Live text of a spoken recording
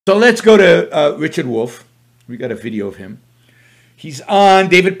So let's go to Richard Wolff. We got a video of him. He's on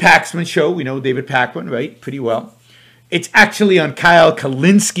David Paxman's show. We know David Paxman, right? Pretty well. It's actually on Kyle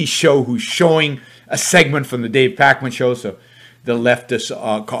Kalinski's show, who's showing a segment from the Dave Paxman show. So the leftists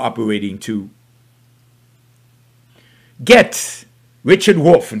are cooperating to get Richard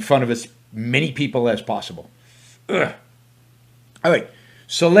Wolff in front of as many people as possible. Ugh. All right.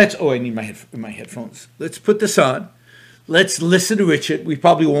 So let's, I need my headphones. Let's put this on. Let's listen to Richard. We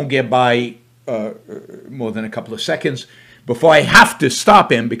probably won't get by more than a couple of seconds before I have to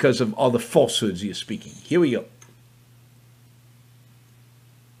stop him because of all the falsehoods he is speaking. Here we go.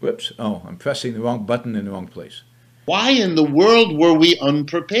 Whoops. Oh, I'm pressing the wrong button in the wrong place. Why in the world were we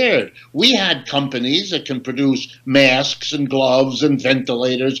unprepared? We had companies that can produce masks and gloves and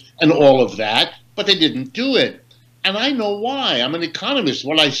ventilators and all of that, but they didn't do it. And I know why. I'm an economist.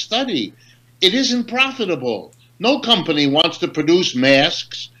 What I study, it isn't profitable. No company wants to produce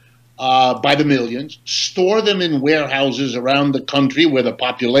masks by the millions, store them in warehouses around the country where the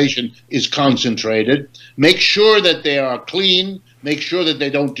population is concentrated, make sure that they are clean, make sure that they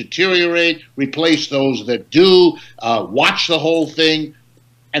don't deteriorate, replace those that do, watch the whole thing,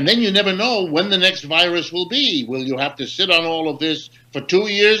 and then you never know when the next virus will be. Will you have to sit on all of this for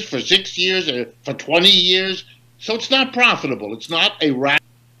 2 years, for 6 years, or for 20 years? So it's not profitable. It's not a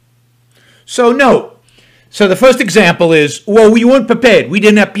So no. So the first example is, well, we weren't prepared. We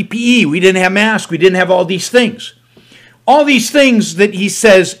didn't have PPE. We didn't have masks. We didn't have all these things. All these things that he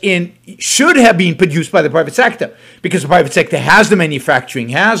says should have been produced by the private sector because the private sector has the manufacturing,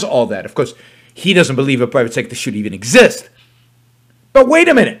 has all that. Of course, he doesn't believe a private sector should even exist. But wait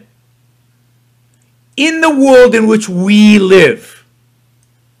a minute. In the world in which we live,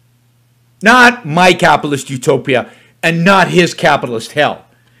 not my capitalist utopia and not his capitalist hell,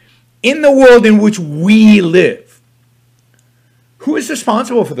 in the world in which we live, who is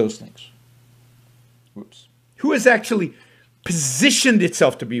responsible for those things? Whoops. Who has actually positioned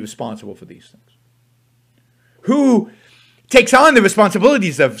itself to be responsible for these things? Who takes on the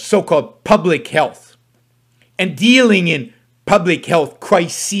responsibilities of so-called public health and dealing in public health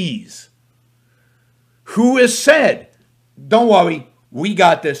crises? Who has said, don't worry, we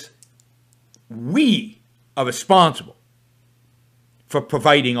got this. We are responsible for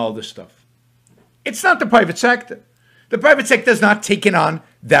providing all this stuff. It's not the private sector. The private sector has not taken on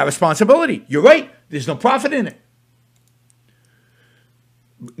that responsibility. You're right. There's no profit in it.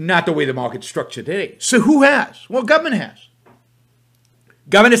 Not the way the market's structured today. So who has? Well, government has.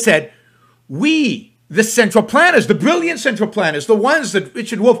 Government has said, we, the central planners, the brilliant central planners, the ones that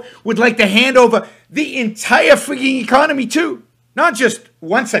Richard Wolff would like to hand over the entire freaking economy to, not just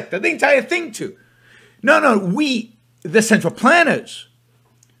one sector, the entire thing to. No, we, the central planners,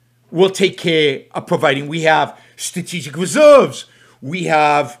 will take care of providing. We have strategic reserves. We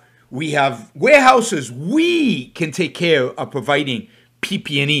have warehouses. We can take care of providing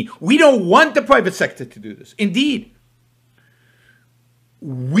PP&E. We don't want the private sector to do this. Indeed,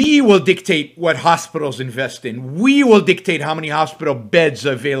 we will dictate what hospitals invest in. We will dictate how many hospital beds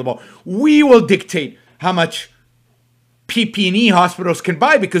are available. We will dictate how much PP&E hospitals can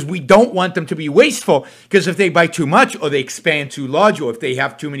buy because we don't want them to be wasteful, because if they buy too much or they expand too large or if they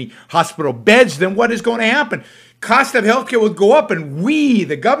have too many hospital beds, then what is going to happen? Cost of healthcare will go up and we,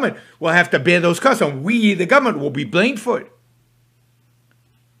 the government, will have to bear those costs and we, the government, will be blamed for it.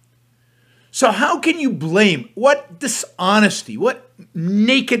 So how can you blame, what dishonesty, what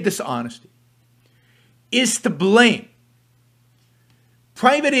naked dishonesty is to blame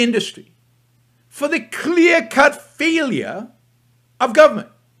private industry for the clear-cut failure of government?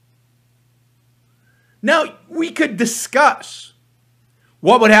 Now, we could discuss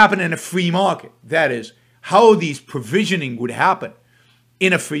what would happen in a free market. That is, how these provisioning would happen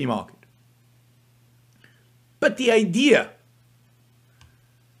in a free market. But the idea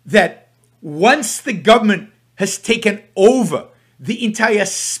that once the government has taken over the entire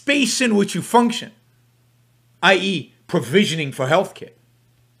space in which you function, i.e. provisioning for healthcare,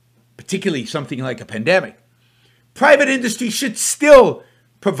 particularly something like a pandemic, private industry should still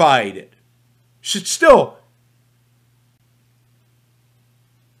provide it, should still,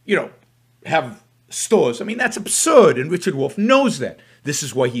 have stores. I mean, that's absurd, and Richard Wolff knows that. This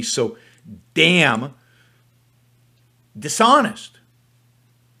is why he's so damn dishonest.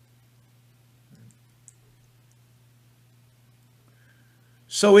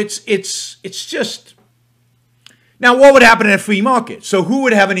 So it's just... Now, what would happen in a free market? So who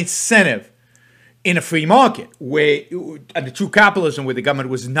would have an incentive in a free market where, under true capitalism, where the government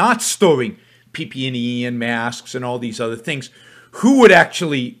was not storing PP&E and masks and all these other things? Who would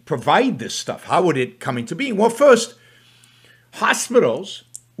actually provide this stuff? How would it come into being? Well, first, hospitals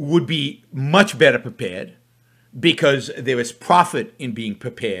would be much better prepared because there is profit in being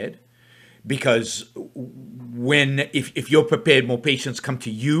prepared. Because if you're prepared, more patients come to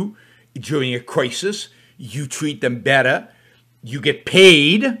you during a crisis. You treat them better. You get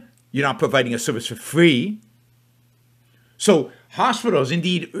paid. You're not providing a service for free. So hospitals,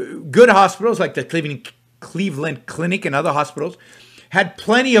 indeed, good hospitals like the Cleveland Clinic and other hospitals had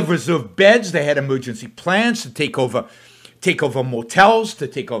plenty of reserve beds. They had emergency plans to take over motels, to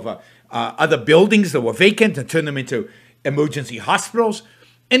take over other buildings that were vacant and turn them into emergency hospitals.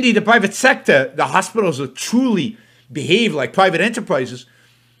 Indeed, the private sector, the hospitals that truly behave like private enterprises,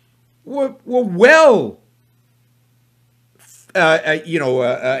 were well,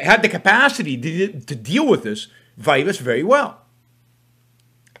 had the capacity to deal with this virus very well.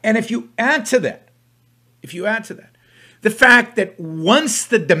 And if you add to that, the fact that once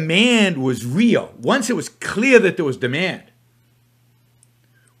the demand was real, once it was clear that there was demand,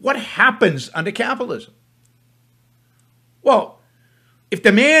 what happens under capitalism? Well, if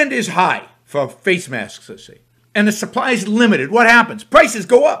demand is high for face masks, let's say, and the supply is limited, what happens? Prices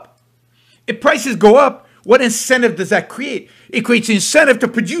go up. If prices go up, what incentive does that create? It creates an incentive to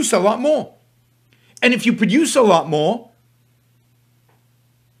produce a lot more. And if you produce a lot more,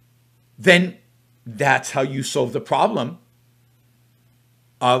 then that's how you solve the problem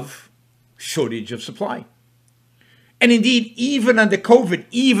of shortage of supply. And indeed, even under COVID,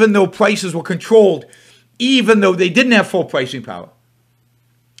 even though prices were controlled, even though they didn't have full pricing power,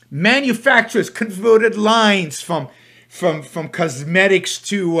 manufacturers converted lines from cosmetics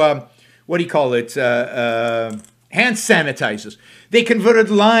to hand sanitizers. They converted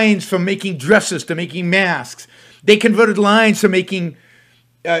lines from making dresses to making masks. They converted lines from making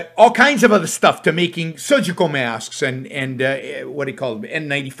all kinds of other stuff to making surgical masks and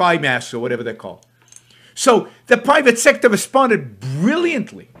N95 masks or whatever they're called. So the private sector responded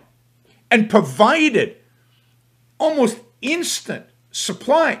brilliantly and provided almost instant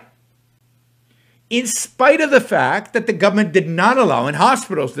supply, in spite of the fact that the government did not allow, and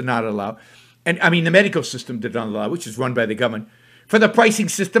hospitals did not allow, and I mean the medical system did not allow, which is run by the government, for the pricing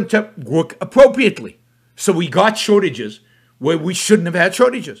system to work appropriately. So we got shortages where we shouldn't have had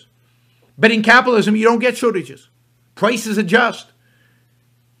shortages. But in capitalism, you don't get shortages. Prices adjust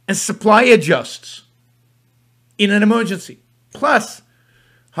and supply adjusts in an emergency. Plus,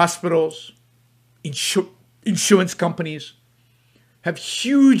 hospitals, insurance companies have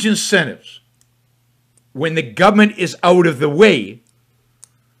huge incentives when the government is out of the way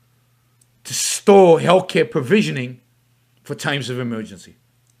to store healthcare provisioning for times of emergency.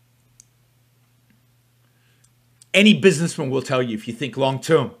 Any businessman will tell you, if you think long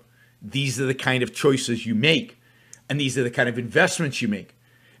term, these are the kind of choices you make, and these are the kind of investments you make.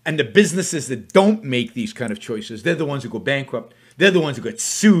 And the businesses that don't make these kind of choices, they're the ones who go bankrupt. They're the ones who get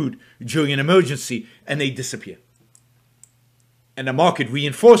sued during an emergency, and they disappear. And the market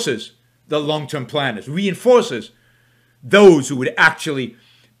reinforces the long-term planners, reinforces those who would actually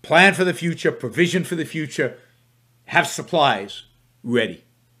plan for the future, provision for the future, have supplies ready.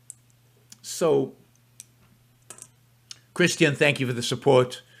 So, Christian, thank you for the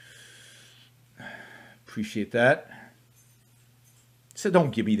support. Appreciate that. So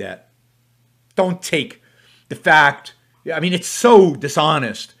don't give me that. Don't take the fact. I mean, it's so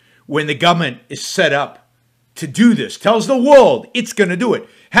dishonest when the government is set up to do this, tells the world it's going to do it,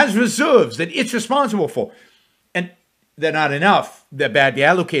 has reserves that it's responsible for, and they're not enough. They're badly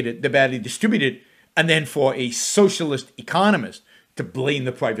allocated, they're badly distributed, and then for a socialist economist to blame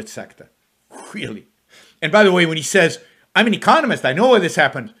the private sector. Really? And by the way, when he says, I'm an economist, I know why this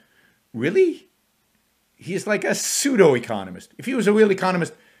happened. Really? He's like a pseudo-economist. If he was a real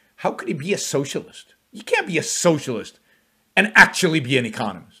economist, how could he be a socialist? You can't be a socialist and actually be an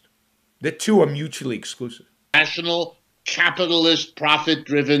economist. The two are mutually exclusive. National capitalist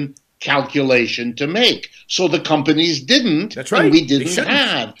profit-driven calculation to make. So the companies didn't. That's right. And we didn't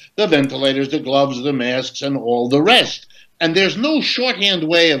have the ventilators, the gloves, the masks, and all the rest. And there's no shorthand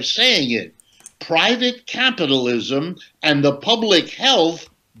way of saying it. Private capitalism and the public health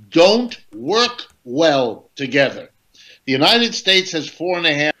don't work well together. The United States has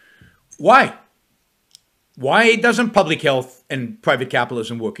 4.5. Why? Why doesn't public health and private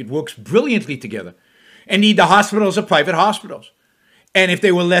capitalism work? It works brilliantly together. Indeed, the hospitals are private hospitals. And if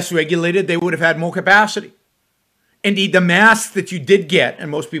they were less regulated, they would have had more capacity. Indeed, the masks that you did get,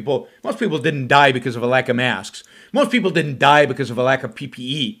 and most people didn't die because of a lack of masks. Most people didn't die because of a lack of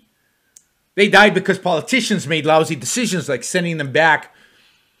PPE. They died because politicians made lousy decisions like sending them back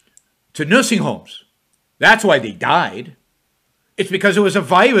to nursing homes. That's why they died. It's because it was a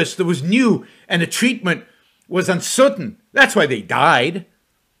virus that was new and the treatment was uncertain. That's why they died.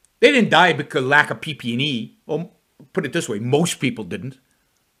 They didn't die because of lack of PPE. Well, put it this way, most people didn't.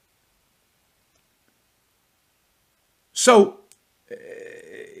 So,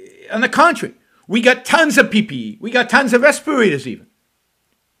 on the contrary, we got tons of PPE. We got tons of respirators even.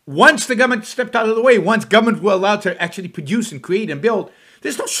 Once the government stepped out of the way, once government were allowed to actually produce and create and build,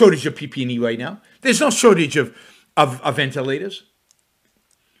 there's no shortage of PPE right now. There's no shortage of ventilators.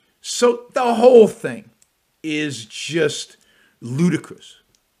 So the whole thing is just ludicrous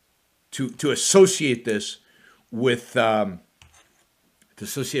to associate this with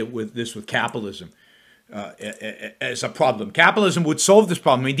capitalism as a problem. Capitalism would solve this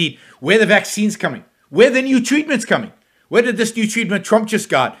problem. Indeed, where are the vaccines coming? Where are the new treatments coming? Where did this new treatment Trump just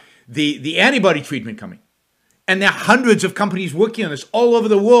got, the antibody treatment coming? And there are hundreds of companies working on this all over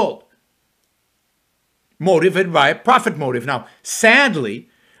the world, motivated by a profit motive. Now, sadly,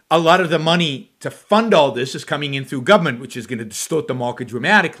 a lot of the money to fund all this is coming in through government, which is going to distort the market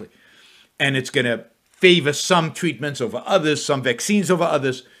dramatically. And it's going to favor some treatments over others, some vaccines over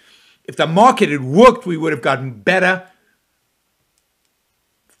others. If the market had worked, we would have gotten better,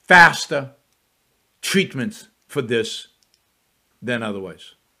 faster treatments for this than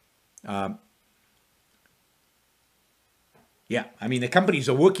otherwise. Yeah, I mean, the companies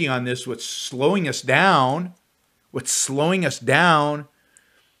are working on this. What's slowing us down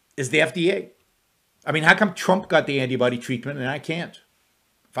is the FDA. I mean, how come Trump got the antibody treatment and I can't?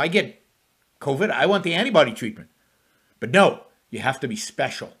 If I get COVID, I want the antibody treatment. But no, you have to be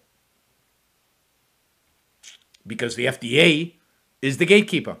special. Because the FDA is the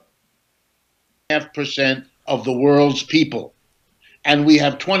gatekeeper. 0.5% of the world's people. And we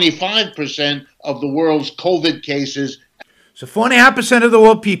have 25% of the world's COVID cases. So 4.5% of the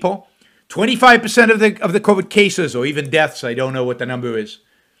world people, 25% of the COVID cases or even deaths, I don't know what the number is.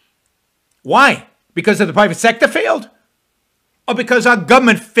 Why? Because the private sector failed? Or because our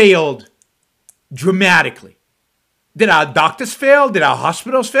government failed dramatically? Did our doctors fail? Did our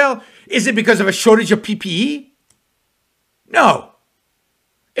hospitals fail? Is it because of a shortage of PPE? No.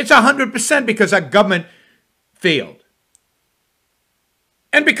 It's 100% because our government failed.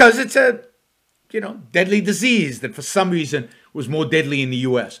 And because it's a, deadly disease that for some reason was more deadly in the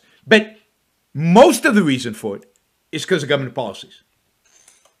U.S. But most of the reason for it is because of government policies.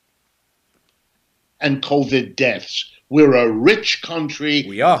 And COVID deaths. We're a rich country.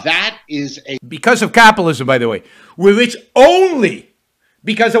 We are. That is because of capitalism, by the way. We're rich only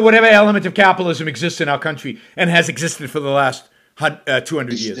because of whatever element of capitalism exists in our country and has existed for the last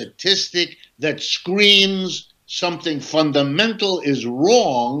 200 years. Statistic that screams something fundamental is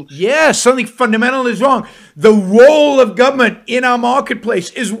wrong. Yes, something fundamental is wrong. The role of government in our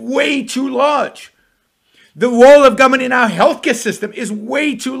marketplace is way too large. The role of government in our healthcare system is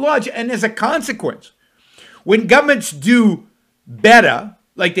way too large. And as a consequence, when governments do better,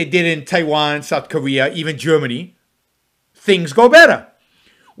 like they did in Taiwan, South Korea, even Germany, things go better.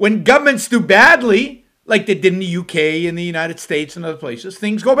 When governments do badly, like they did in the UK, in the United States, and other places,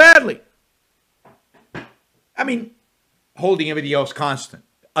 things go badly. I mean, holding everything else constant,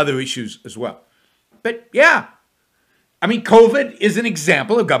 other issues as well. But yeah, I mean, COVID is an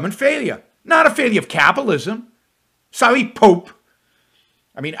example of government failure, not a failure of capitalism. Sorry, Pope.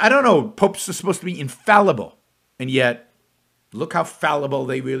 I mean, I don't know, popes are supposed to be infallible, and yet, look how fallible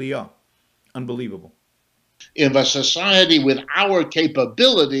they really are. Unbelievable. If a society with our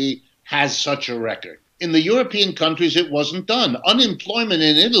capability has such a record. In the European countries, it wasn't done. Unemployment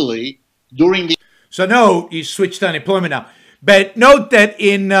in Italy during the... So no, you switched to unemployment now. But note that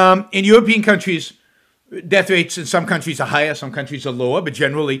in European countries, death rates in some countries are higher, some countries are lower, but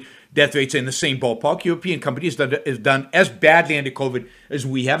generally death rates are in the same ballpark. European companies have done as badly under COVID as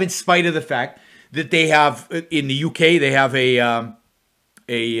we have, in spite of the fact that they have, in the UK, they have a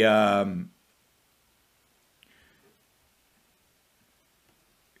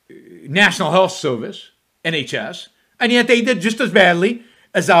National Health Service, NHS, and yet they did just as badly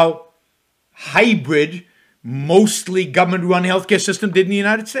as our hybrid, mostly government-run healthcare system did in the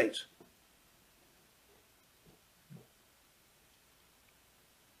United States.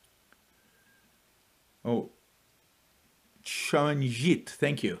 Oh, Charanjit,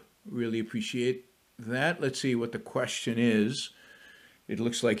 thank you. Really appreciate that. Let's see what the question is. It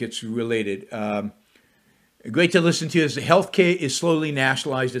looks like it's related. Great to listen to. As healthcare is slowly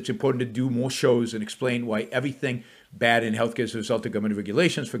nationalized, it's important to do more shows and explain why everything bad in healthcare is a result of government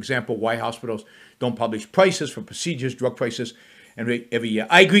regulations. For example, why hospitals don't publish prices for procedures, drug prices, and every year.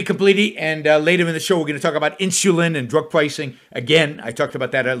 I agree completely. And later in the show, we're going to talk about insulin and drug pricing. Again, I talked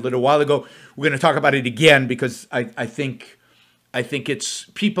about that a little while ago. We're going to talk about it again because I think it's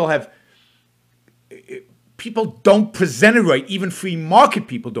people people don't present it right. Even free market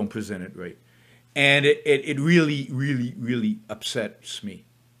people don't present it right. And it really, really, really upsets me.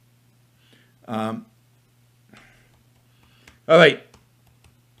 All right.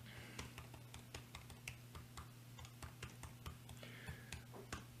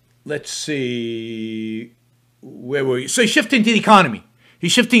 Let's see. Where were you? So he's shifting to the economy.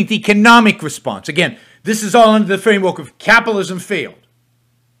 He's shifting to the economic response. Again, this is all under the framework of capitalism failed.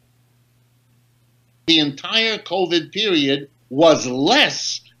 The entire COVID period was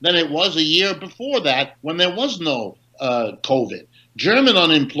less than it was a year before that when there was no COVID. German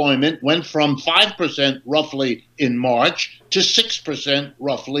unemployment went from 5% roughly in March to 6%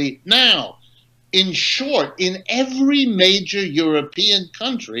 roughly now. In short, in every major European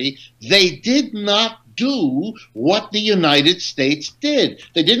country, they did not do what the United States did.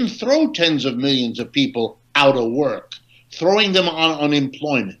 They didn't throw tens of millions of people out of work, throwing them on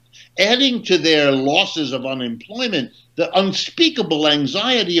unemployment. Adding to their losses of unemployment, the unspeakable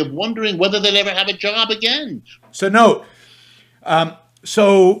anxiety of wondering whether they'll ever have a job again. So note,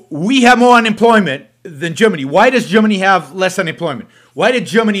 so we have more unemployment than Germany. Why does Germany have less unemployment? Why did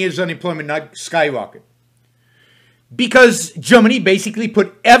Germany's unemployment not skyrocket? Because Germany basically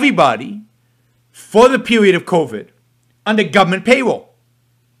put everybody for the period of COVID under government payroll.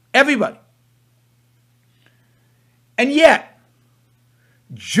 Everybody. And yet,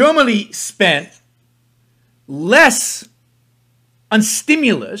 Germany spent less on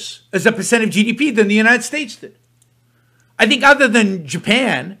stimulus as a percent of GDP than the United States did. I think other than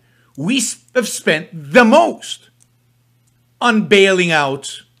Japan, we have spent the most on bailing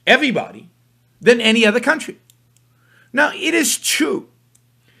out everybody than any other country. Now, it is true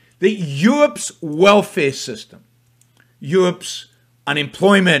that Europe's welfare system, Europe's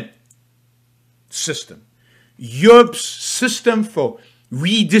unemployment system, Europe's system for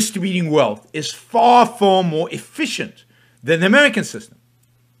redistributing wealth is far, far more efficient than the American system.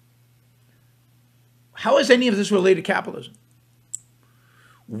 How is any of this related to capitalism?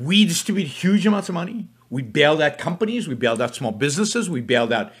 We distribute huge amounts of money. We bailed out companies. We bailed out small businesses. We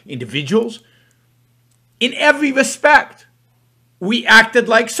bailed out individuals. In every respect, we acted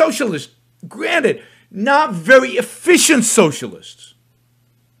like socialists. Granted, not very efficient socialists,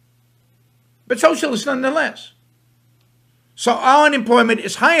 but socialists nonetheless. So our unemployment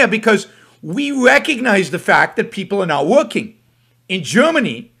is higher because we recognize the fact that people are not working. In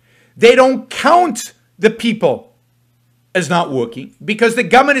Germany, they don't count the people as not working because the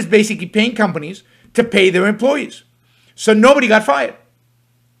government is basically paying companies to pay their employees. So nobody got fired.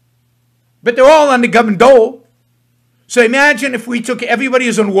 But they're all under government dole. So imagine if we took everybody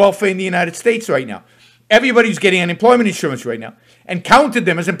who's on welfare in the United States right now, everybody who's getting unemployment insurance right now, and counted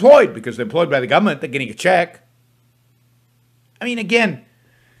them as employed because they're employed by the government, they're getting a check. I mean, again,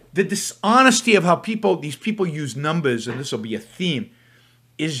 the dishonesty of how these people use numbers, and this will be a theme,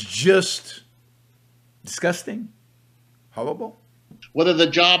 is just disgusting, horrible. Whether the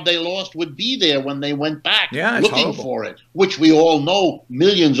job they lost would be there when they went back looking horrible. for it, which we all know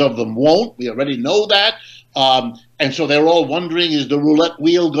millions of them won't. We already know that. And so they're all wondering, is the roulette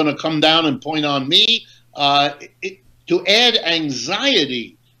wheel going to come down and point on me? To add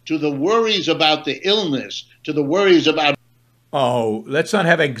anxiety to the worries about the illness, to the worries about... Oh, let's not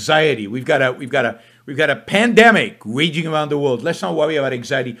have anxiety. We've got a pandemic raging around the world. Let's not worry about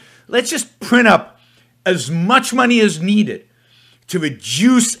anxiety. Let's just print up as much money as needed to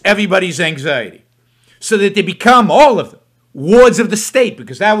reduce everybody's anxiety so that they become, all of them, wards of the state,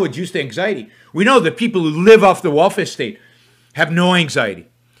 because that will reduce the anxiety. We know that people who live off the welfare state have no anxiety.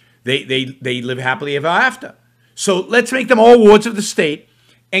 They live happily ever after. So let's make them all wards of the state.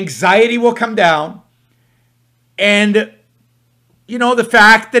 Anxiety will come down. And, you know, the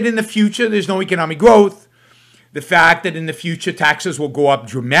fact that in the future there's no economic growth, the fact that in the future taxes will go up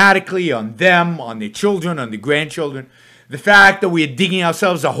dramatically on them, on their children, on their grandchildren, the fact that we are digging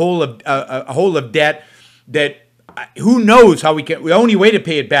ourselves a hole of debt that who knows how we can. The only way to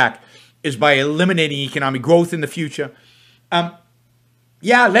pay it back is by eliminating economic growth in the future.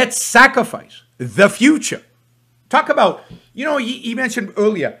 Yeah, let's sacrifice the future. Talk about, you know, you mentioned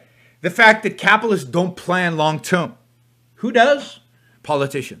earlier the fact that capitalists don't plan long term. Who does?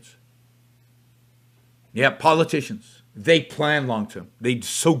 Politicians. Yeah, politicians. They plan long term. They're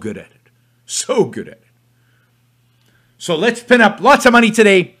so good at it. So good at it. So let's pin up lots of money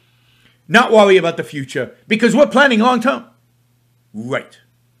today, not worry about the future, because we're planning long term. Right.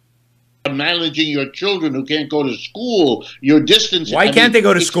 Managing your children who can't go to school, your distance. Why can't they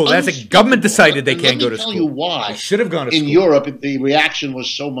go to school? That's a government decided they can't go to school. Let me tell you why. They should have gone to school. In Europe, the reaction was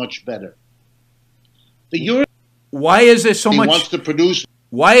so much better. The Europe. Why is there so much? Wants to produce.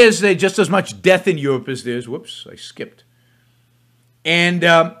 Why is there just as much death in Europe as there is? Whoops, I skipped. And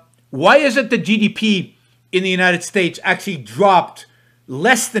why is it the GDP in the United States actually dropped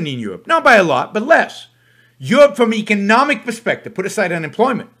less than in Europe? Not by a lot, but less. Europe, from an economic perspective, put aside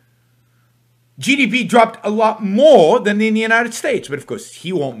unemployment, GDP dropped a lot more than in the United States. But of course,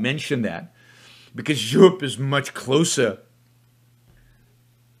 he won't mention that because Europe is much closer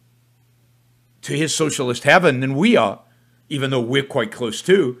to his socialist heaven than we are, even though we're quite close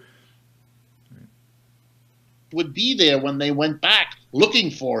too. Would be there when they went back looking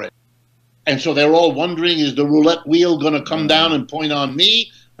for it. And so they're all wondering, is the roulette wheel going to come down and point on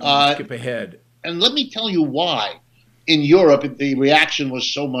me? Skip ahead. And let me tell you why. In Europe, the reaction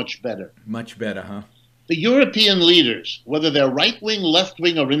was so much better. Much better, huh? The European leaders, whether they're right-wing,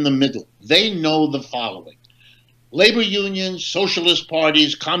 left-wing, or in the middle, they know the following. Labor unions, socialist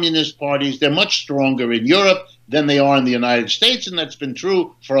parties, communist parties, they're much stronger in Europe than they are in the United States, and that's been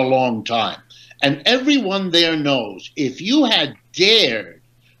true for a long time. And everyone there knows if you had dared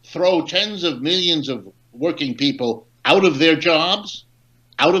throw tens of millions of working people out of their jobs,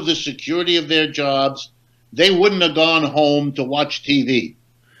 out of the security of their jobs, they wouldn't have gone home to watch TV.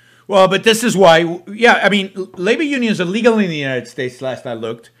 Well, but this is why, yeah, I mean, labor unions are legal in the United States, last I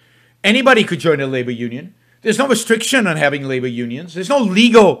looked. Anybody could join a labor union. There's no restriction on having labor unions. There's no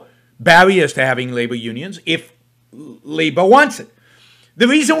legal barriers to having labor unions if labor wants it. The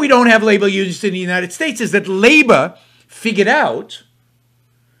reason we don't have labor unions in the United States is that labor figured out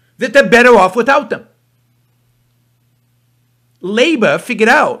that they're better off without them. Labor figured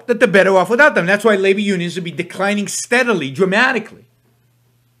out that they're better off without them. That's why labor unions have been declining steadily, dramatically,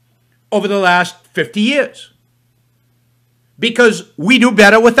 over the last 50 years. Because we do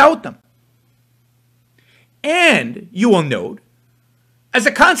better without them. And you will note, as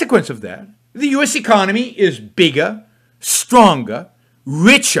a consequence of that, the U.S. economy is bigger, stronger,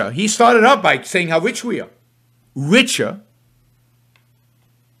 richer. He started out by saying how rich we are. Richer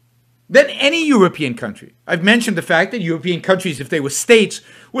than any European country. I've mentioned the fact that European countries, if they were states,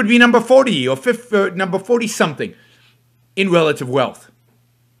 would be number 40 or number 40-something in relative wealth.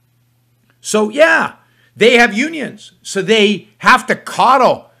 So, yeah, they have unions. So they have to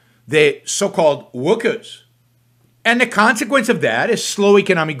coddle their so-called workers. And the consequence of that is slow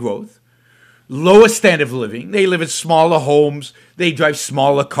economic growth, lower standard of living. They live in smaller homes. They drive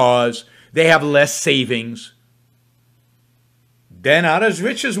smaller cars. They have less savings. They're not as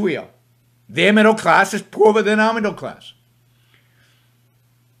rich as we are. Their middle class is poorer than our middle class.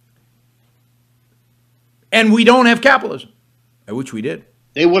 And we don't have capitalism, which we did.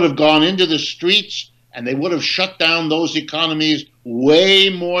 They would have gone into the streets and they would have shut down those economies way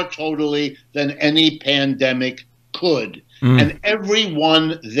more totally than any pandemic could. And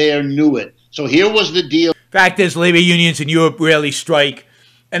everyone there knew it. So here was the deal. Fact is, labor unions in Europe rarely strike,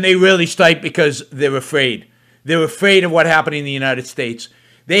 and they rarely strike because they're afraid. They're afraid of what happened in the United States.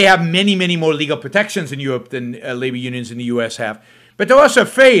 They have many, many more legal protections in Europe than labor unions in the U.S. have. But they're also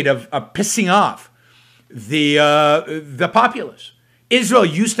afraid of pissing off the populace. Israel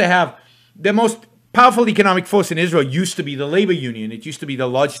used to have the most powerful economic force in Israel used to be the labor union. It used to be the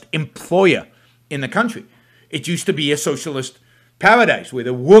largest employer in the country. It used to be a socialist paradise where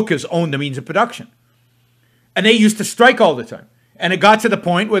the workers owned the means of production. And they used to strike all the time. And it got to the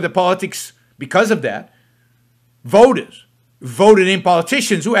point where the politics, because of that, voters voted in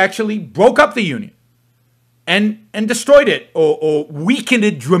politicians who actually broke up the union and destroyed it or weakened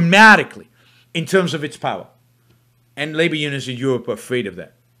it dramatically in terms of its power. And labor unions in Europe are afraid of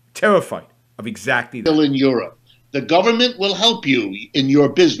that, terrified of exactly that. In Europe, the government will help you in your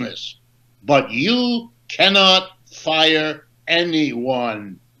business, but you cannot fire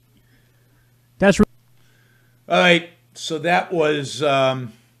anyone. That's right. All right, so that was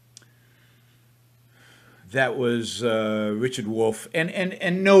Richard Wolff,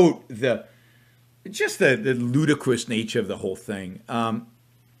 and note the ludicrous nature of the whole thing.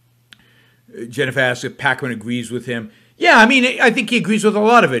 Jennifer asked if Packman agrees with him. Yeah, I mean, I think he agrees with a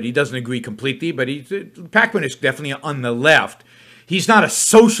lot of it. He doesn't agree completely, but Packman is definitely on the left. He's not a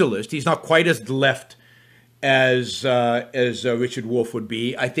socialist. He's not quite as left as Richard Wolff would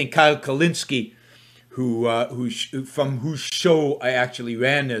be. I think Kyle Kalinske, from whose show I actually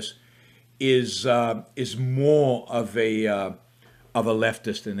ran this, is more of a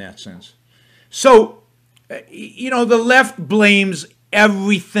leftist in that sense. So, the left blames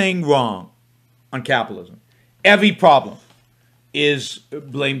everything wrong on capitalism. Every problem is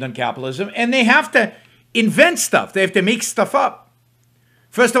blamed on capitalism, and they have to invent stuff. They have to make stuff up.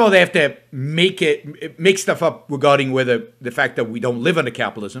 First of all, they have to make stuff up regarding the fact that we don't live under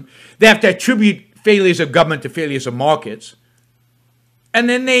capitalism. They have to attribute failures of government to failures of markets. and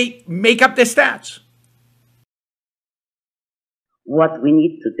then they make up their stats. What we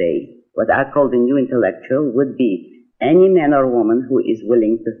need today, what I call the new intellectual, would be any man or woman who is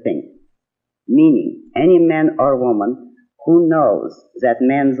willing to think. Meaning, any man or woman who knows that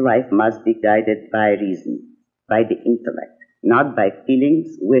man's life must be guided by reason, by the intellect, not by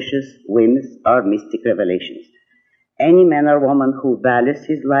feelings, wishes, whims, or mystic revelations. Any man or woman who values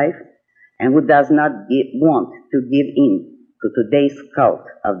his life and who does not want to give in to today's cult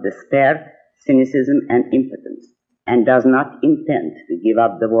of despair, cynicism, and impotence, and does not intend to give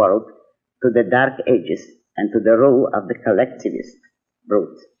up the world to the dark ages and to the rule of the collectivist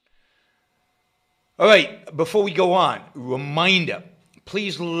brute. All right, before we go on, reminder,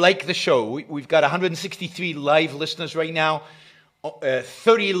 please like the show. We've got 163 live listeners right now,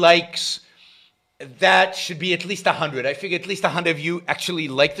 30 likes. That should be at least 100. I figure at least 100 of you actually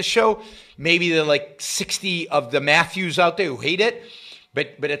like the show. Maybe there are like 60 of the Matthews out there who hate it.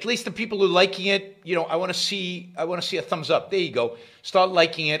 But at least the people who are liking it, you know, I want to see a thumbs up. There you go. Start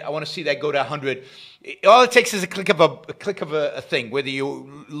liking it. I want to see that go to 100. All it takes is a click of a thing, whether you're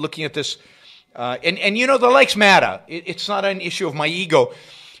looking at this. And you know, the likes matter. It's not an issue of my ego.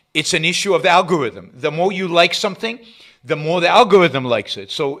 It's an issue of the algorithm. The more you like something, the more the algorithm likes it.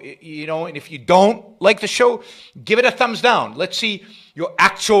 So, you know, and if you don't like the show, give it a thumbs down. Let's see your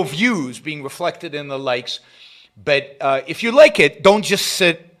actual views being reflected in the likes. But if you like it, don't just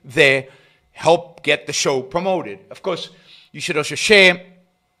sit there. Help get the show promoted. Of course, you should also share.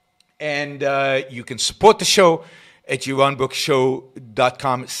 And you can support the show at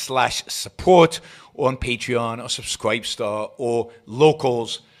yaronbrookshow.com/support, or on Patreon or Subscribestar or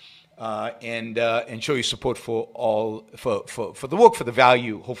Locals. And show your support for the work, for the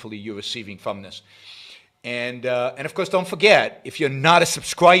value, hopefully, you're receiving from this. And of course, don't forget, if you're not a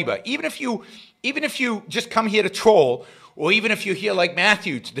subscriber, even if you just come here to troll, or even if you're here like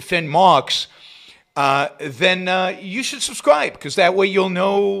Matthew to defend Marx, then you should subscribe, because that way you'll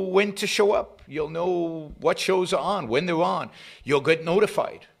know when to show up. You'll know what shows are on, when they're on. You'll get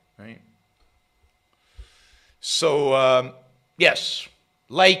notified, right? So, yes,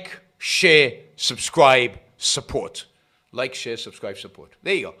 like, share, subscribe, support. Like, share, subscribe, support.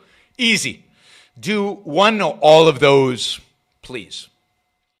 There you go. Easy. Do one or all of those, please.